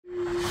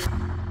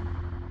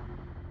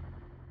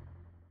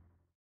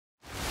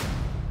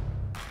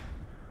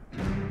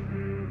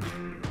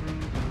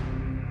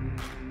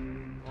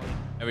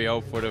And we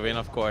hope for the win,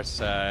 of course.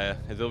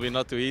 It will be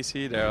not too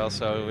easy. There are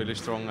also really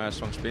strong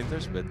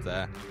sprinters,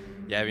 but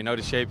yeah, we know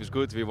the shape is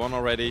good. We won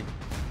already.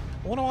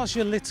 I want to ask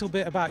you a little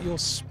bit about your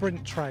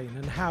sprint train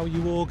and how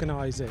you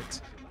organise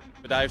it.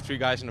 But I have 3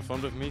 guys in the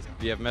front of me.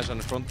 We have Mes on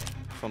the front.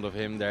 In front of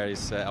him there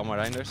is Elmar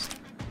Reinders.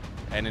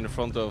 And in the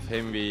front of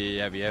him we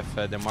have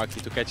the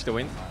Marquis to catch the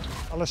wind.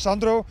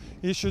 Alessandro,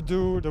 he should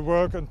do the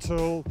work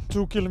until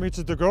 2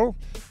 kilometers to go.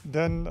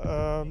 Then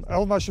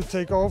Elmar should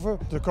take over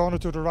the corner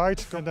to the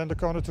right and then the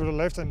corner to the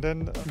left, and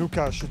then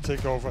Luca should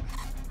take over.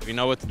 We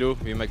know what to do.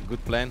 We make a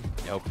good plan.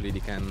 Yeah, hopefully they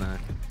can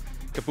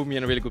put me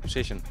in a really good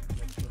position.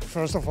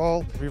 First of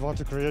all, we want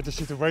to create a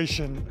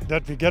situation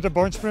that we get a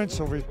point sprint,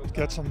 so we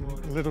get some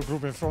little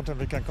group in front and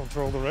we can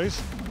control the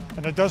race.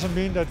 And it doesn't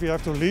mean that we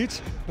have to lead,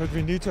 but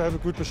we need to have a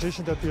good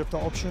position, that we have the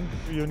option.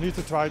 You need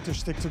to try to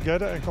stick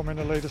together and come in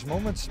the latest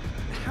moments.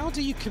 How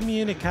do you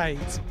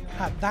communicate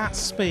at that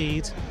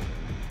speed?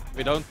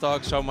 We don't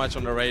talk so much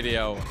on the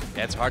radio.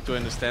 Yeah, it's hard to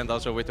understand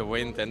also with the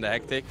wind and the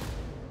hectic.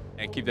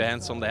 And keep the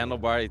hands on the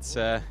handlebar.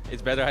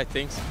 It's better, I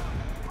think.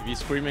 We're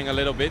screaming a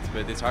little bit,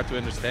 but it's hard to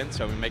understand,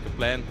 so we make a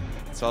plan.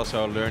 It's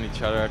also learn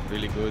each other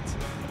really good.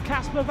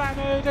 Casper van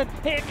Uden,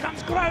 here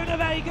comes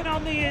Groenewegen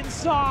on the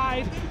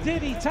inside.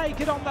 Did he take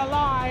it on the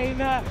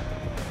line?